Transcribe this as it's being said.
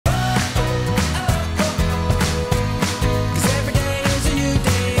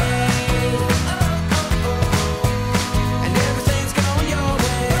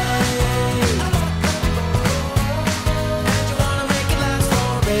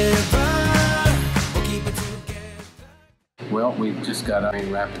Well, we've just got out in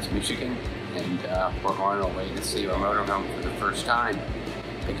Rapids, Michigan, and we're on our way to see our motorhome for the first time.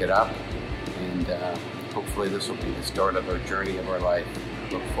 Pick it up, and hopefully this will be the start of our journey of our life.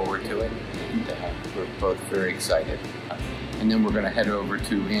 Look forward to it, and we're both very excited. And then we're going to head over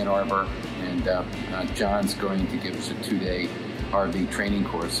to Ann Arbor, and John's going to give us a 2-day RV training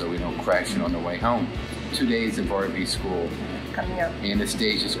course so we don't crash it on the way home. 2 days of RV school. Coming up.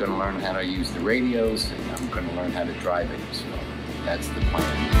 Anastasia's going to learn how to use the radios, and I'm going to learn how to drive it. So that's the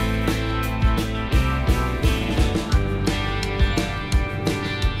plan.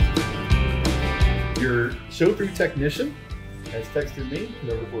 Your show-through technician has texted me.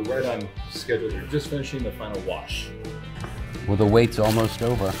 We're right on schedule here. Just finishing the final wash. Well, the wait's almost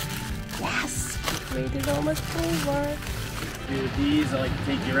over. Yes! Wait is almost over. Do these, I like to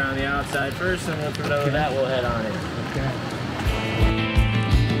take you around the outside first, and once we're done with that, we'll head on in. Okay.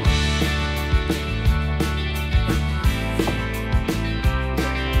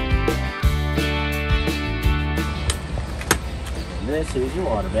 And this is your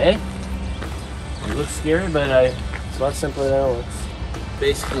water bay. It looks scary, but it's a lot simpler than it looks.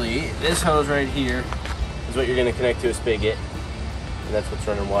 Basically, this hose right here is what you're going to connect to a spigot, and that's what's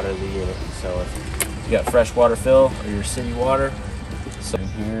running water to the unit. So if you got fresh water fill or your city water, so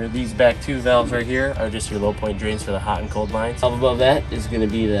here, these back two valves right here are just your low point drains for the hot and cold lines. Up above that is going to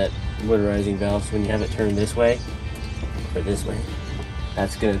be that winterizing valve. So when you have it turned this way or this way,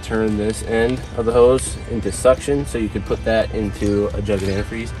 that's going to turn this end of the hose into suction, so you could put that into a jug of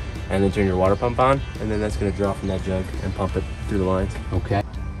antifreeze and then turn your water pump on, and then that's going to draw from that jug and pump it through the lines. Okay.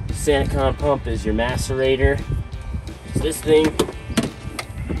 The Santicon pump is your macerator. It's this thing.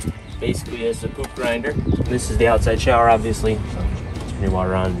 Basically, it's a poop grinder. This is the outside shower, obviously. So turn your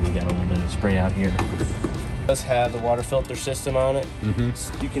water on, and you got a little bit of spray out here. It does have the water filter system on it.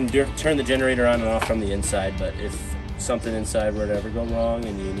 You can turn the generator on and off from the inside, but if something inside were to ever go wrong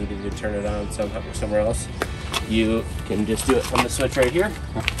and you needed to turn it on somewhere else, you can just do it from the switch right here.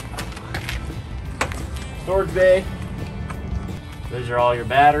 Storage bay. Those are all your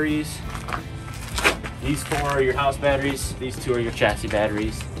batteries. These 4 are your house batteries. These 2 are your chassis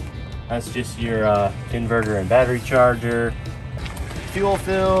batteries. That's just your inverter and battery charger. Fuel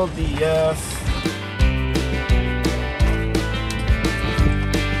fill, DF.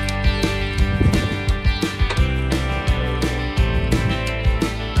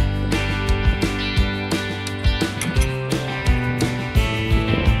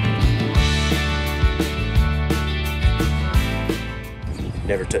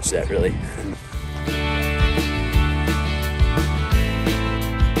 Never touched that really.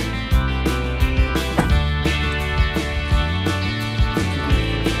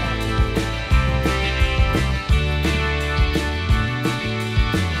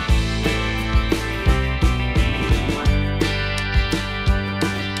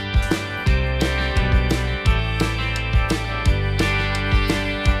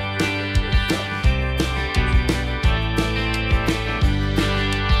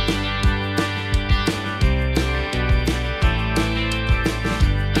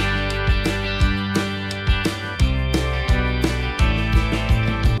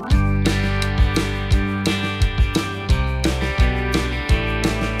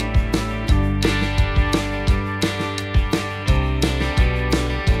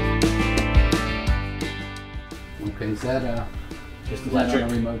 Is that Just electric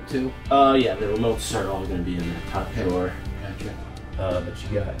remote too? Yeah, the remotes are all going to be in the top drawer. Gotcha.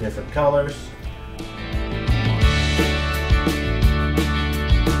 But you got different colors.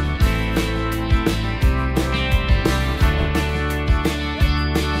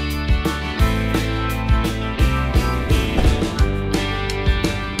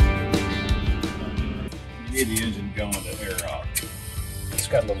 You need the engine going to air out. It's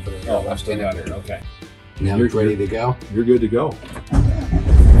got a little bit of Oh, that's still out here. Okay. Now it's ready to go? You're good to go.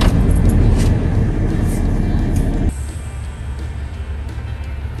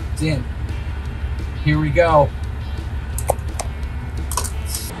 It's in. Here we go.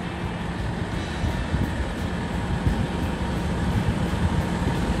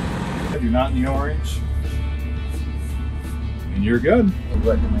 You're not in the orange. And you're good. I would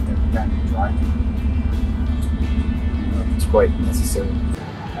recommend every time you drive. It's quite necessary.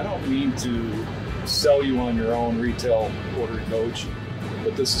 I don't mean to sell you on your own retail ordering coach,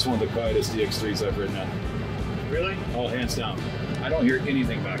 but this is one of the quietest DX3s I've ridden on. Really? Oh, hands down. I don't hear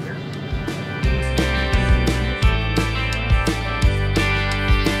anything back here.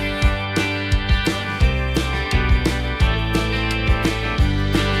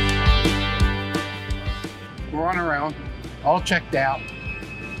 We're on our own, all checked out.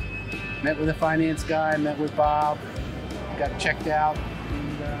 Met with the finance guy, met with Bob. got checked out,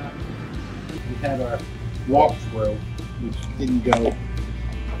 and we had our walkthrough, which didn't go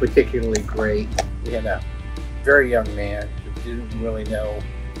particularly great. We had a very young man who didn't really know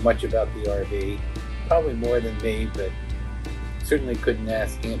much about the RV, probably more than me, but certainly couldn't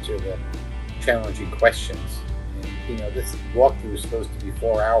answer the challenging questions. And, you know, this walkthrough was supposed to be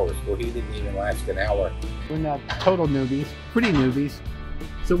 4 hours. Well, he didn't even last an hour. We're not total newbies, pretty newbies.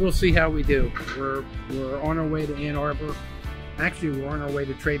 So we'll see how we do. We're on our way to Ann Arbor. Actually, we're on our way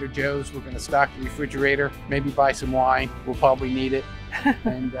to Trader Joe's. We're going to stock the refrigerator, maybe buy some wine. We'll probably need it,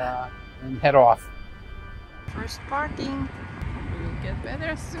 and head off. First parking. We'll get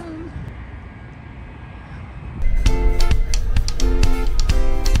better soon.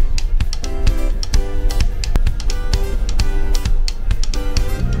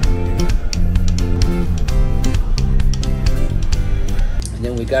 And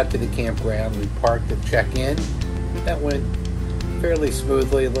then we got to the campground. We parked to check in. That went fairly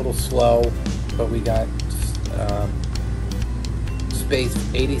smoothly, a little slow, but we got space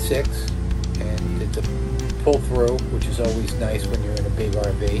 86, and it's a pull through, which is always nice when you're in a big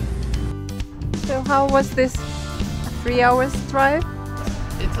RV. So how was this 3 hours drive?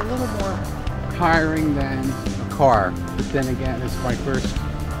 It's a little more tiring than a car, but then again, it's my first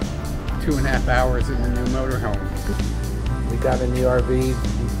 2.5 hours in the new motorhome. We got in the RV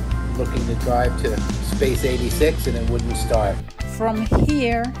looking to drive to space 86, and it wouldn't start. From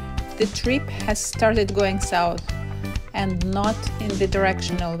here, the trip has started going south and not in the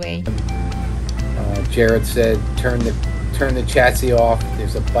directional way. Jared said, turn the chassis off.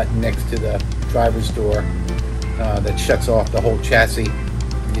 There's a button next to the driver's door that shuts off the whole chassis.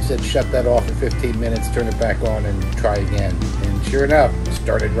 He said, shut that off for 15 minutes, turn it back on, and try again. And sure enough, it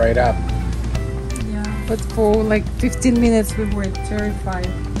started right up. Yeah, but for like 15 minutes we were terrified.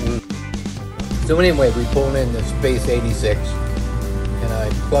 So anyway, we pulled into space 86, and I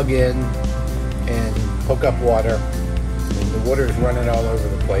plug in and hook up water, and the water's running all over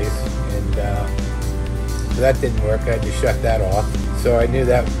the place, and so that didn't work. I had to shut that off. So I knew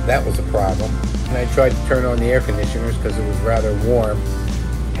that was a problem. And I tried to turn on the air conditioners because it was rather warm,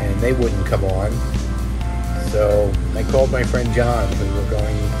 and they wouldn't come on. So I called my friend John, who we're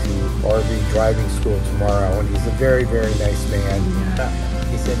going to RV driving school tomorrow, and he's a very, very nice man.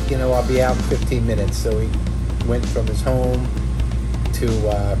 He said, you know, I'll be out in 15 minutes. So he went from his home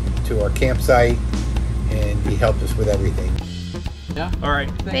to our campsite, and he helped us with everything. Yeah. All right.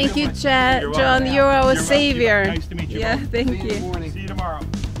 Thank you, John. You're our savior. Nice to meet you. Yeah, thank you. See you tomorrow.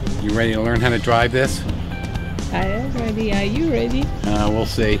 You ready to learn how to drive this? I am ready. Are you ready? We'll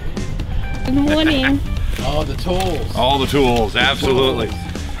see. Good morning. All the tools. All the tools, absolutely.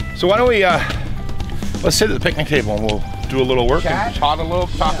 So why don't we let's sit at the picnic table and we'll do a little work and talk a little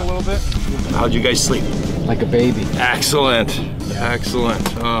bit. How'd you guys sleep? Like a baby. Excellent. Yeah.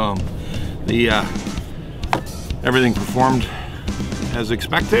 Excellent. Everything performed as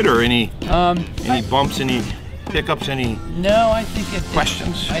expected, or any bumps, any hiccups, any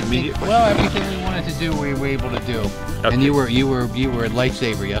questions? Well, everything we wanted to do, we were able to do. Okay. And you were a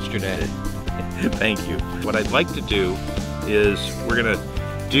lifesaver yesterday. Thank you. What I'd like to do is we're gonna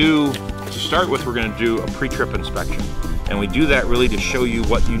do a pre-trip inspection, and we do that really to show you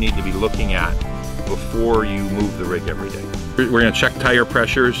what you need to be looking at before you move the rig every day. We're gonna check tire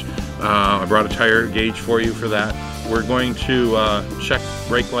pressures. I brought a tire gauge for you for that. We're going to check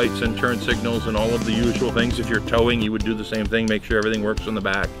brake lights and turn signals and all of the usual things. If you're towing, you would do the same thing. Make sure everything works on the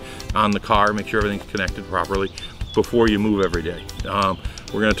back, on the car. Make sure everything's connected properly before you move every day.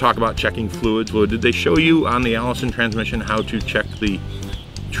 We're going to talk about checking fluids. Well, did they show you on the Allison transmission how to check the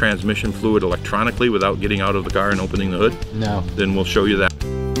transmission fluid electronically without getting out of the car and opening the hood? No. Then we'll show you that.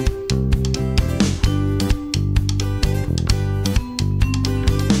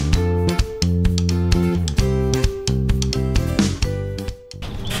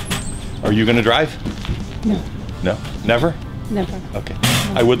 Are you going to drive? No. No? Never? Never. Okay.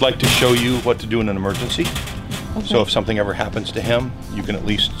 No. I would like to show you what to do in an emergency. Okay. So if something ever happens to him, you can at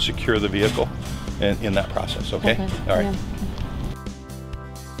least secure the vehicle in that process, okay? All right. Yeah.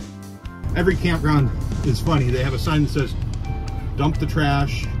 Every campground is funny. They have a sign that says, dump the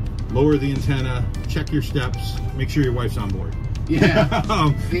trash, lower the antenna, check your steps, make sure your wife's on board. Yeah,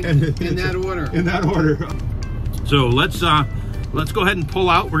 in that order. In that order. So let's go ahead and pull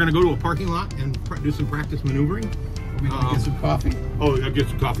out. We're gonna go to a parking lot and do some practice maneuvering. We're gonna get some coffee. Oh, I'll get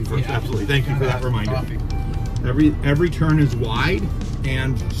some coffee first, yeah, absolutely. Thank you for that reminder. Coffee. Every turn is wide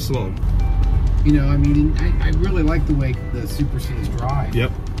and slow. You know, I mean, I really like the way the Super C's drive.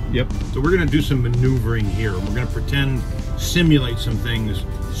 Yep. So we're gonna do some maneuvering here. We're gonna pretend simulate some things,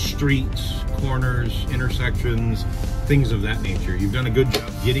 streets, corners, intersections, things of that nature. You've done a good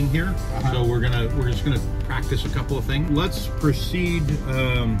job getting here, so we're just gonna practice a couple of things. Let's proceed.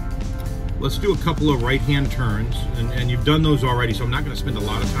 Let's do a couple of right-hand turns, and you've done those already, so I'm not going to spend a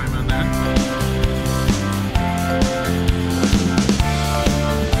lot of time on that.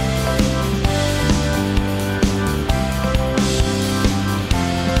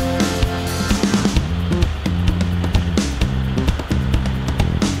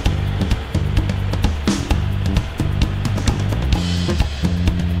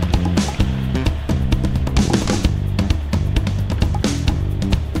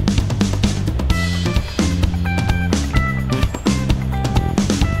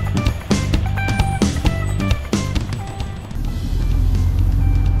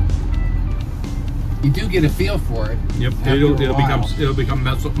 You do get a feel for it. Yep, it'll become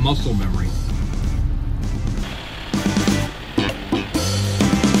muscle memory.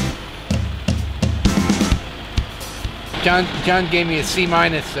 John gave me a C-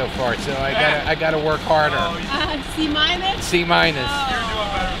 so far, so I gotta work harder. C-? C-. Oh. You're doing better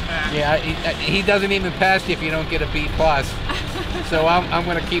than that. Yeah, he doesn't even pass you if you don't get a B+. So I'm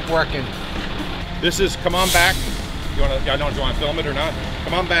gonna keep working. This is, come on back. I don't know if you want to film it or not.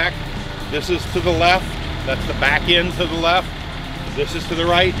 Come on back. This is to the left. That's the back end to the left. This is to the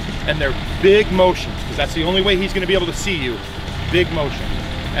right. And they're big motions, because that's the only way he's going to be able to see you. Big motion.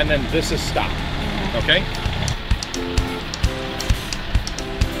 And then this is stop. Okay?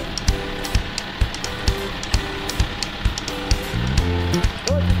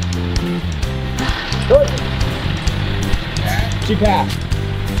 She passed.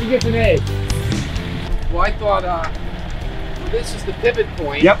 She gets an A. Well, I thought, this is the pivot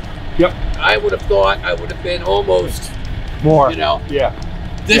point. Yep. I would have thought I would have been almost More. You know. Yeah.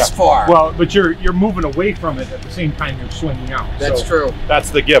 This far. Well, but you're moving away from it at the same time you're swinging out. That's true. That's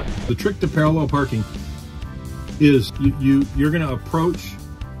the give. The trick to parallel parking is you're going to approach.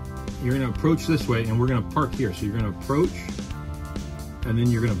 You're going to approach this way, and we're going to park here. So you're going to approach, and then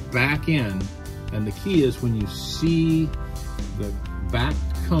you're going to back in. And the key is when you see the back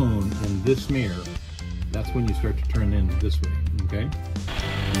cone in this mirror, that's when you start to turn in this way. Okay.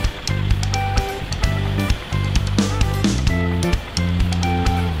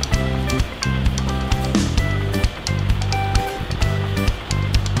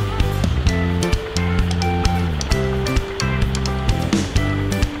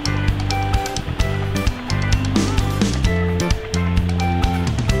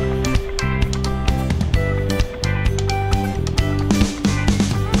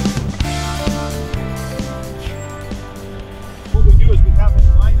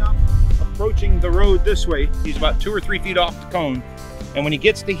 The road this way, he's about 2 or 3 feet off the cone, and when he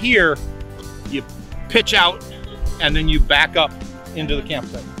gets to here, you pitch out and then you back up into the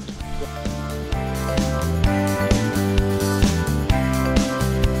campsite.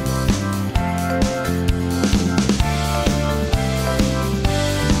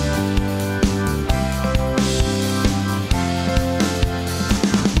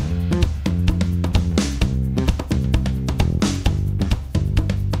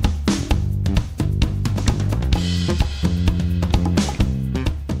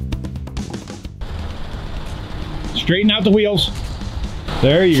 Straighten out the wheels.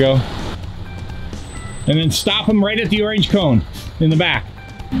 There you go. And then stop them right at the orange cone in the back.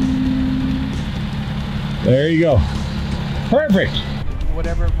 There you go. Perfect.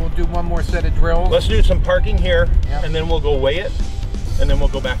 Whatever, we'll do one more set of drills. Let's do some parking here, Yep. and then we'll go weigh it, and then we'll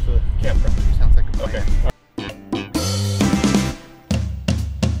go back to the campground. Sounds like a plan. Okay.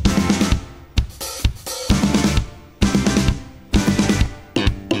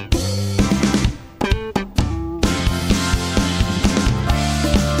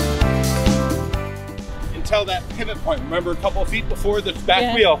 Until that pivot point, remember, a couple of feet before the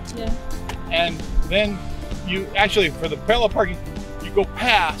back wheel. Yeah. And then you actually, for the parallel parking, you go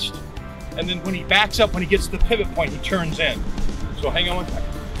past, and then when he backs up, when he gets to the pivot point, he turns in. So hang on one second.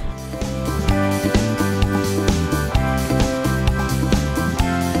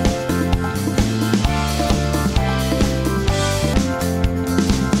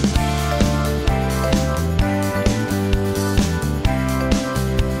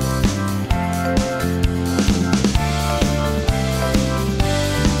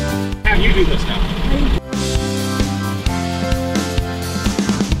 You do this now.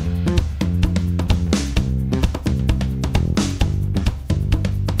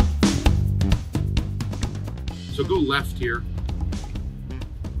 So go left here.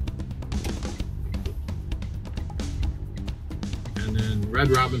 And then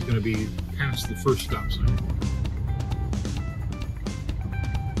Red Robin's going to be past the first stop sign.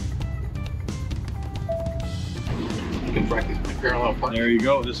 You can practice my parallel parking. There you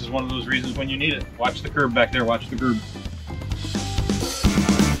go. This is one of those reasons when you need it. Watch the curb back there. Watch the curb.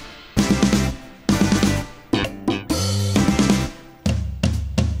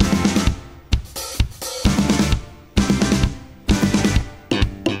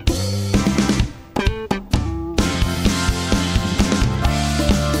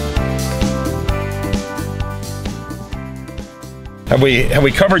 Have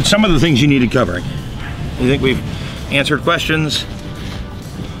we covered some of the things you needed covering? You think we've answered questions?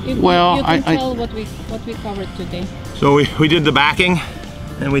 Well, you can tell what we covered today. So we did the backing,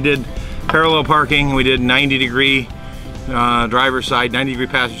 and we did parallel parking. We did 90-degree driver's side. 90-degree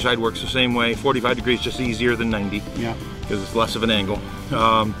passenger side works the same way. 45 degrees just easier than 90. Yeah. Because it's less of an angle.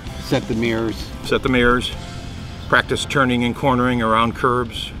 Set the mirrors. Set the mirrors. Practice turning and cornering around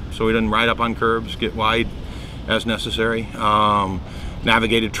curbs, so we didn't ride up on curbs. Get wide as necessary.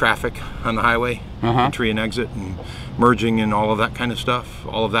 Navigated traffic on the highway, entry and exit, and merging and all of that kind of stuff.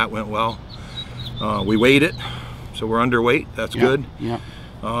 All of that went well. We weighed it, so we're underweight. That's good. Yeah.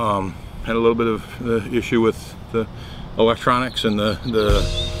 Had a little bit of the issue with the electronics and the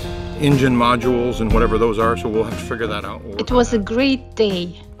engine modules and whatever those are, so we'll have to figure that out. It was a great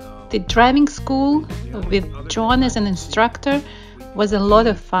day. The driving school with John as an instructor was a lot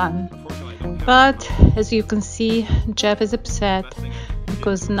of fun. But as you can see, Jeff is upset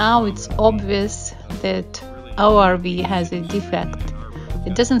because now it's obvious that our RV has a defect.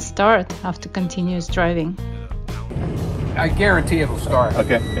 It doesn't start after continuous driving. I guarantee it'll start.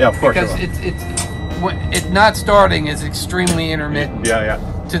 Okay. Yeah, of course. Because it's not starting is extremely intermittent. Yeah.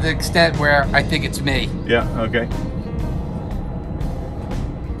 To the extent where I think it's me. Yeah. Okay.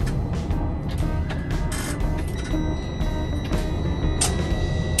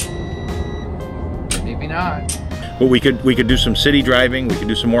 Maybe not. Well, we could do some city driving. We could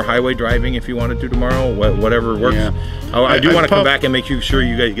do some more highway driving if you wanted to tomorrow. Whatever works. Yeah. I do want to come back and make sure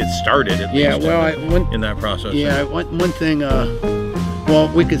you guys get started at least in that process. Yeah, one thing. Well,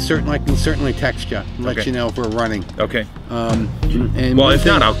 I can certainly text you and let you know if we're running. Okay. And well, if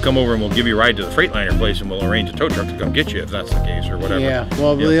not, I'll come over and we'll give you a ride to the Freightliner place and we'll arrange a tow truck to come get you if that's the case or whatever. Yeah.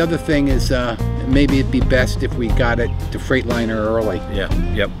 Well, the other thing is maybe it'd be best if we got it to Freightliner early. Yeah.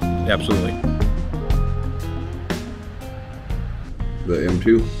 Yep. Absolutely. The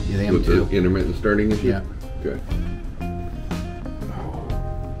M2? Yeah, the with M2. the intermittent starting issue? Yeah. Okay.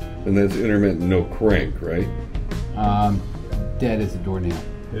 And that's intermittent, no crank, right? Dead as a doornail.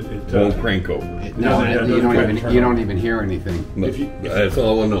 Won't crank over. No, you don't even hear anything. No, that's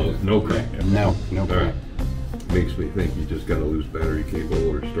all I know. No crank. No crank. Makes me think you just got a loose battery cable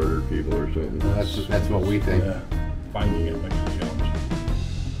or starter cable or something. That's what we think. Yeah. Finding it makes a challenge.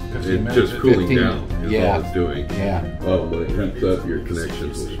 It's just cooling down is all it's doing. Yeah. Oh, when it heats up, your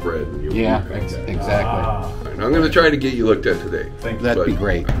connections will spread. And you'll exactly. Right, I'm going to try to get you looked at today. That'd be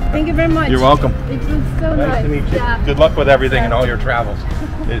great. Thank you very much. You're welcome. It was so nice. Nice to meet you. Yeah. Good luck with everything and all your travels.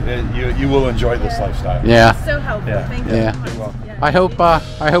 You will enjoy this lifestyle. Yeah. So helpful. Yeah. Thank you. Yeah. So much. Yeah.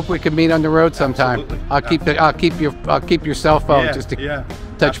 I hope we can meet on the road sometime. Absolutely. I'll keep your cell phone just to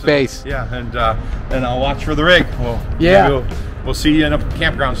touch base. Yeah, and I'll watch for the rig. We'll see you in a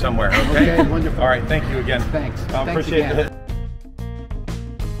campground somewhere. Okay. Okay, wonderful. All right. Thank you again. Thanks. I appreciate it.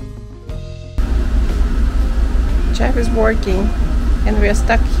 Jeff is working and we are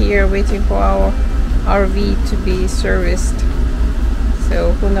stuck here waiting for our RV to be serviced.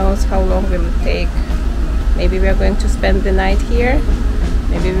 So who knows how long will it take. Maybe we are going to spend the night here.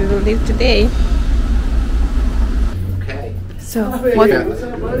 Maybe we will leave today. Okay. So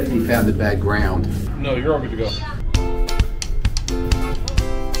He found the bad ground. No, you're all good to go.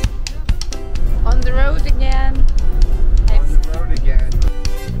 on the road again. On the road again.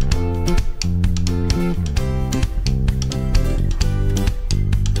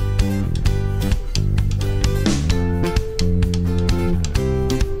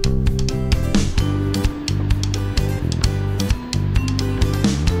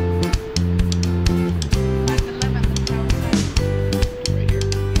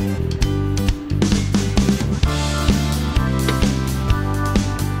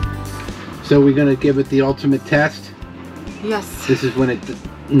 So we're going to give it the ultimate test. Yes. This is when it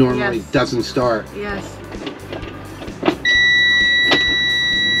normally doesn't start. Yes.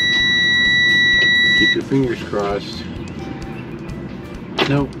 Keep your fingers crossed.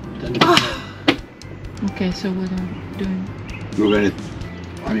 Nope. Okay, so what are we doing? We're going to.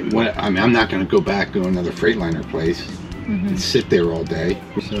 I'm not going to go back to another Freightliner place and sit there all day.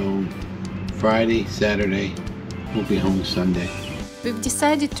 So Friday, Saturday, we'll be home Sunday. We've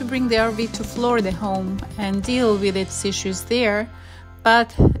decided to bring the RV to Florida home and deal with its issues there,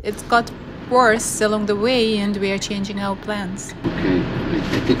 but it's got course along the way, and we are changing our plans. Okay,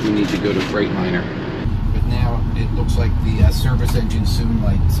 I think we need to go to Freightliner. But now it looks like the service engine soon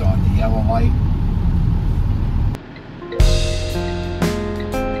light's on, the yellow light.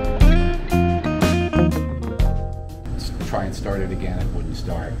 Try and start it again, it wouldn't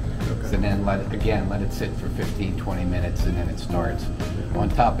start. Okay. So then let it sit for 15-20 minutes and then it starts. On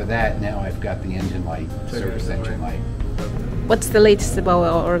top of that, now I've got the engine light, service engine light. What's the latest about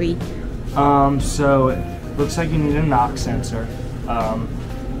our RV? So it looks like you need a knock sensor.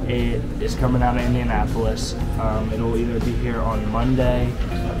 It is coming out of Indianapolis. It'll either be here on Monday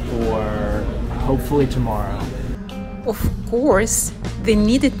or hopefully tomorrow. Of course, the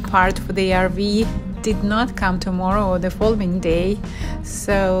needed part for the RV did not come tomorrow or the following day,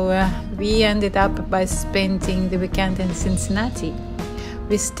 so we ended up by spending the weekend in Cincinnati.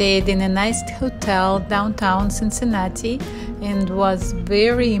 We stayed in a nice hotel downtown Cincinnati and was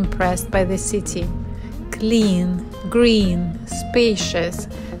very impressed by the city. Clean, green, spacious,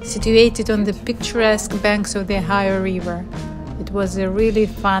 situated on the picturesque banks of the Ohio River. It was a really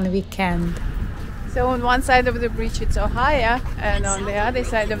fun weekend. So on one side of the bridge it's Ohio, and on the other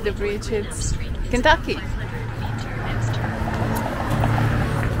side of the bridge it's Kentucky.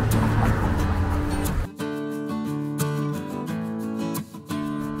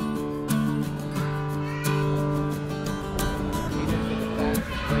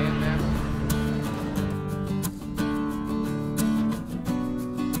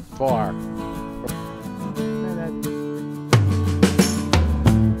 Far.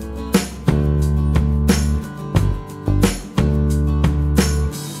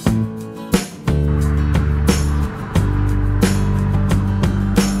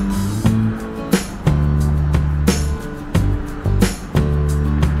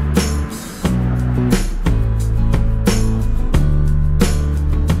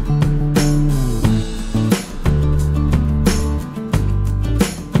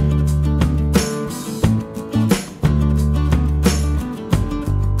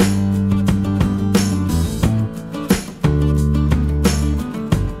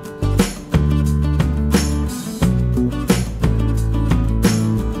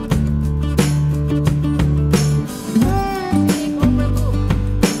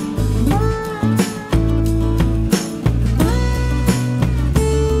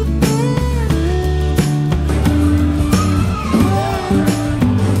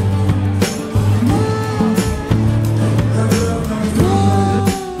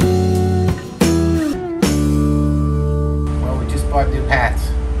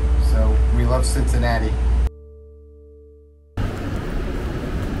 Cincinnati.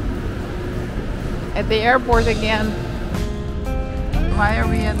 At the airport again. Why are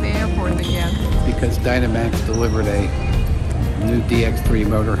we at the airport again? Because Dynamax delivered a new DX3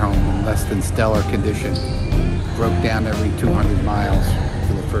 motorhome in less than stellar condition. Broke down every 200 miles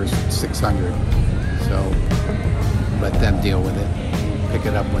for the first 600. So let them deal with it. Pick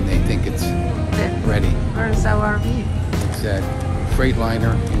it up when they think it's ready. Where's our RV? It's at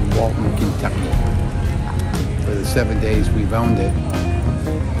Freightliner in Walton, Kentucky. For the 7 days we've owned it,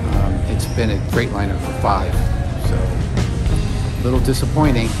 it's been at Freightliner for 5. So a little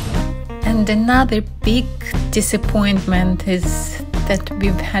disappointing. And another big disappointment is that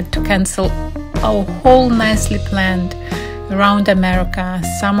we've had to cancel our whole nicely planned Around America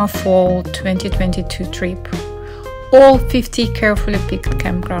Summer-Fall 2022 trip. All 50 carefully picked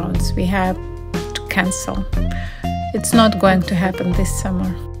campgrounds we have to cancel. It's not going to happen this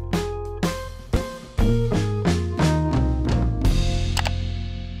summer.